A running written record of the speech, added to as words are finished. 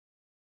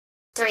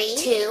3,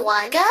 2,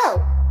 1,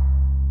 go!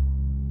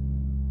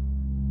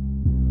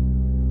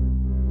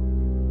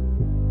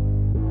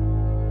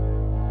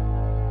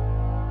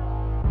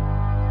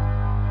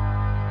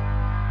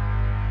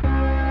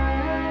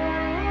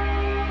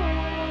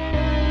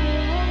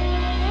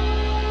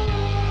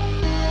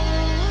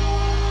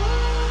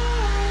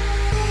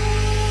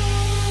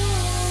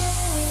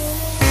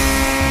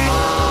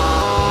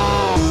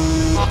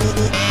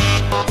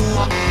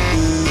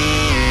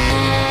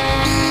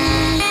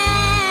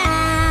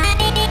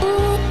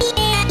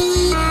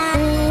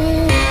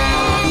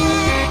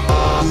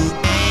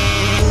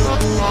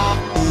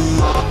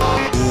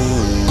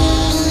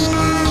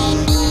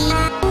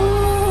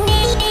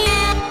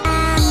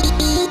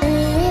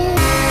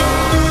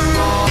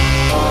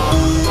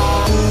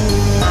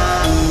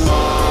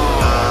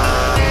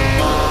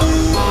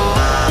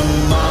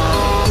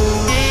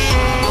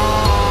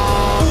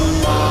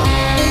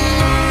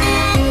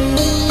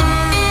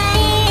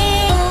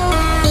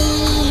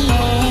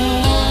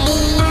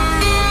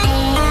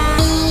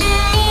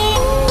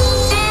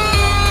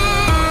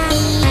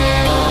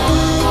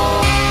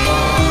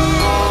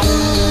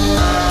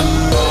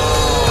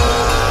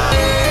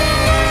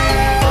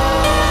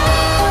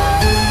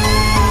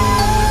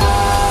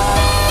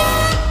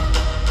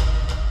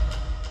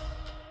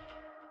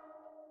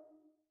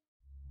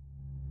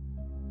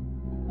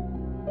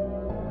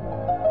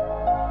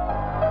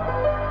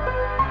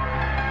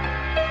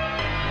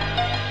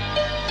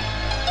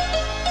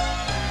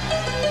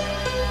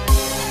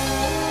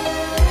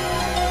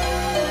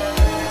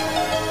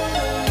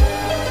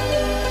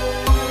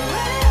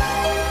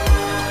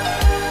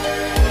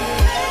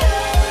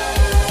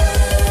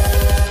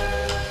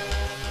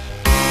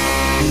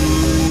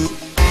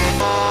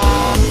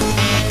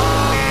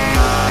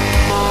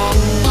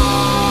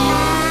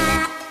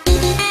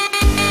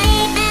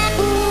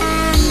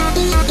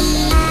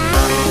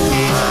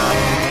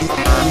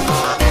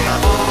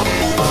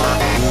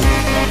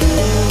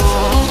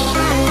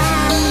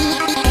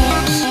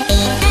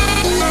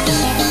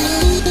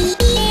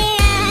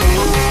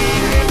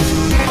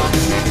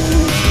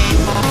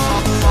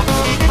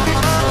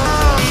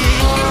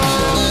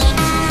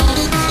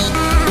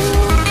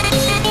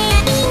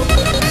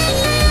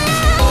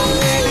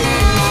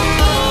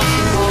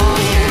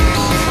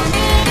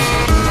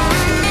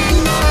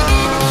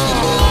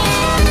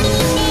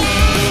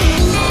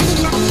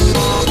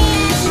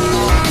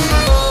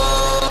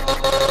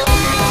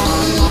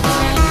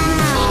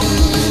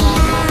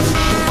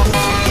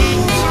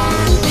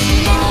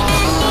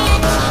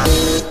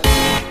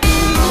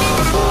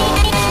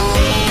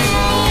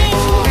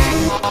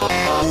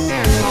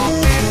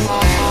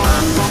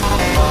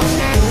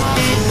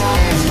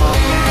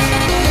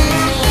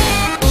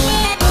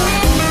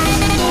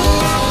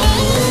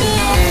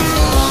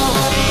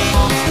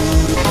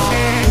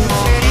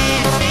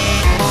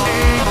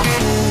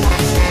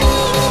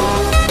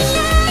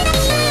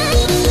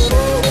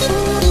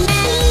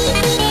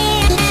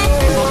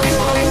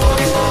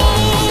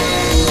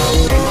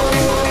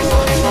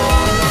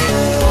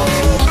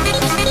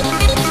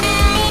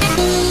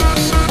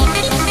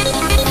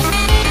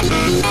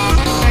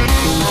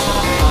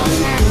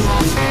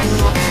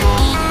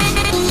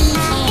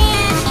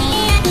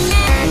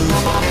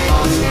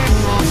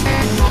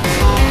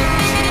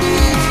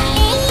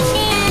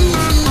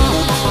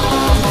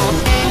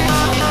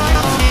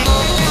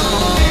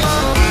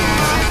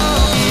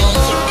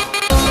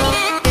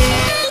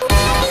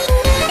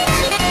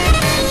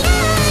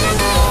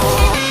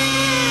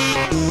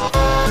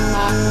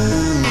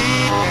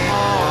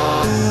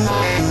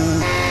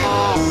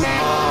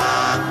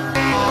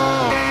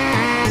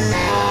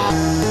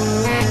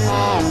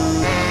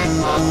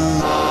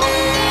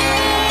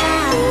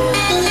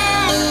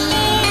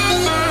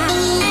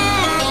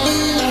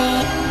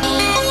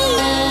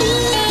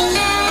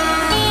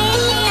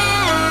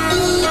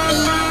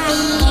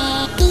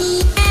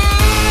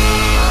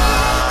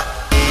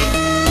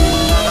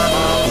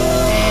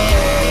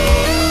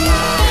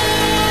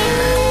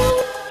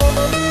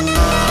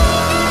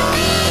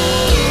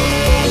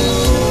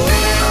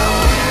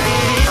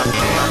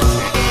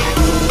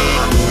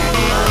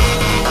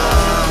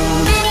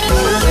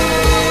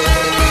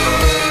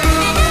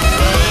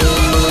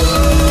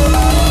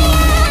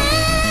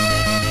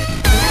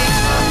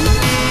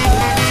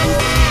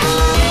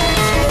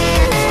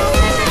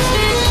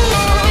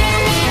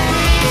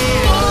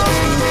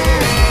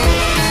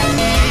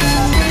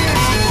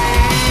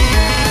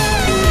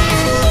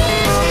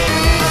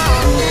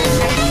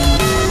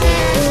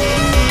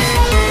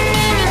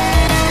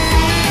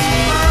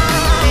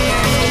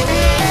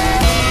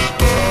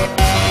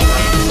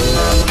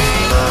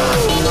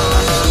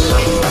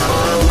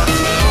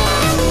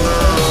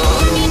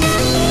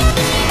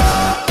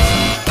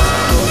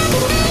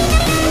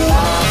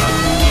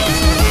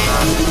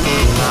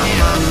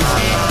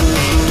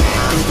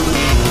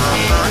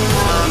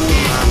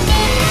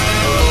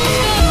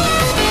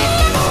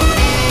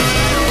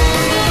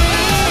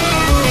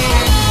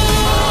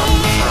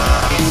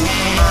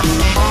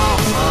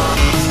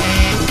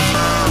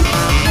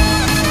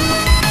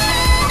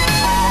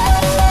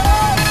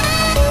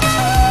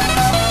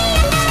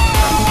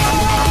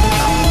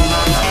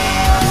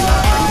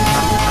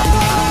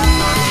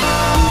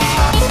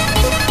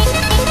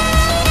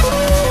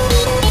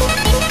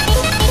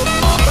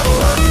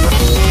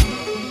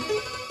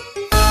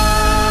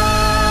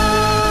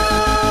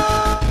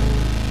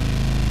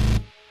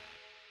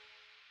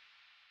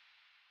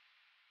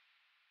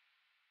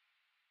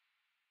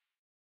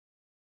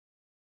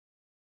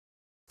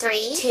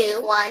 3,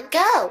 2, 1,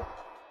 go.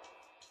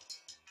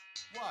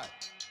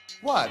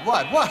 What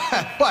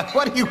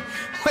are you,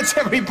 what's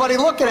everybody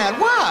looking at?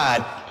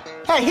 What?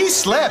 Hey, he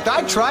slipped.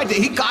 I tried to,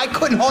 I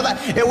couldn't hold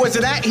that. It was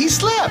he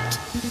slipped.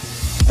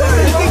 I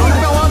think he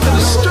fell onto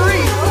the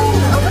street.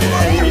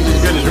 He's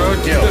as good as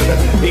roadkill.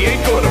 He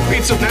ain't going to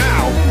pizza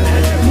now.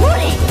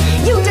 Woody,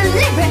 you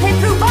deliberately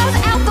threw balls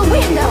out the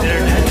window.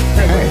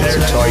 Hey, it's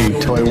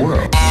a toy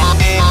world.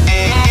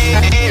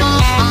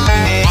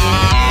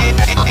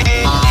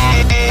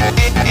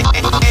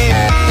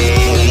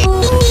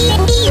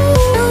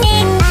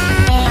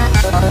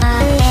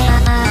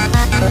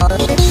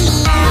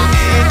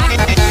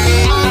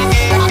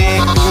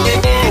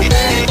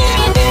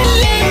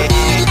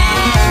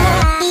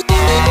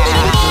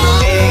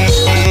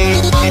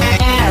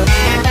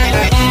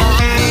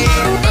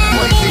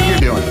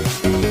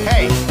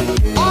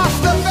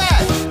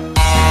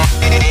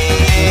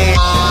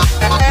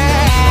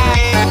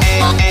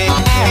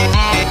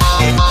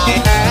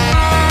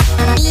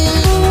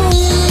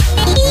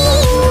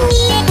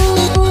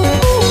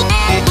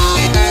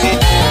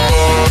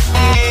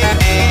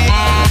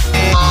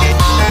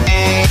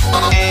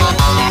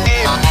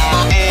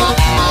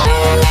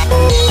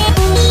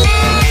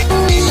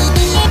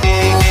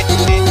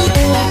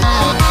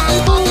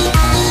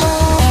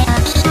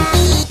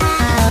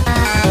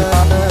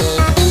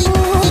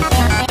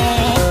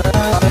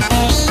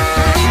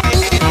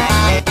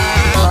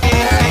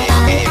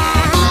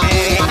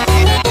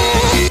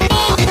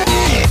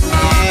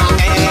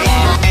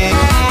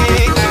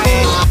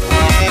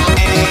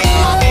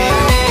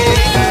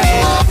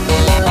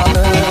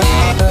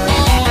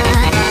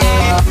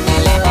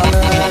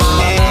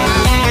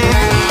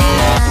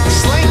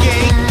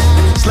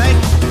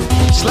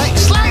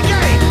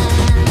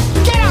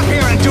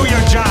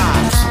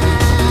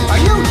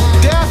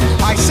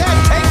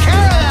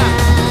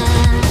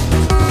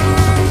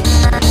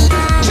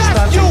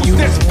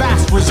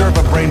 Reserve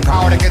of brain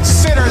power to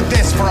consider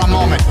this for a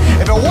moment.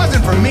 If it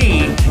wasn't for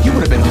me, you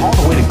would have been hauled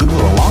away to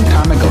Goodwill a long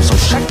time ago. So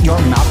shut your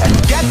mouth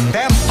and get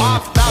them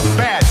off the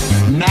bed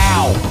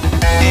now.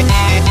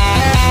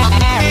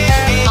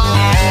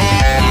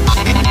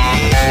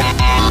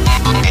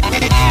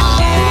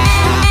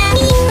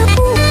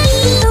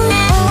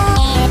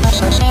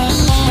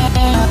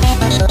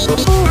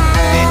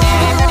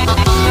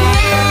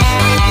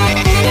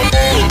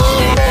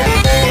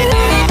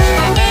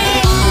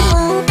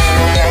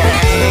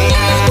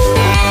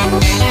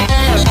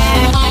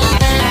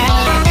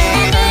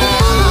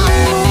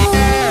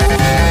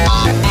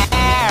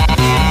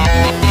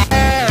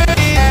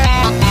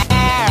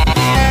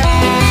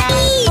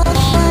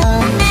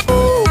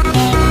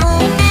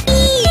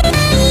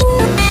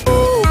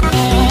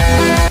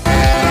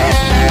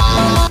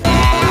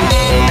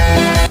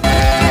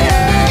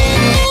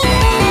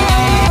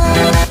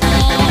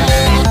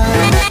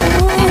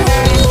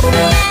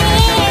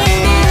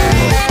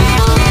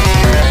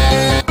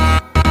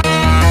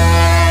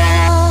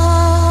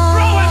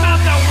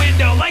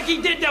 He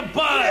did the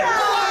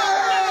bud.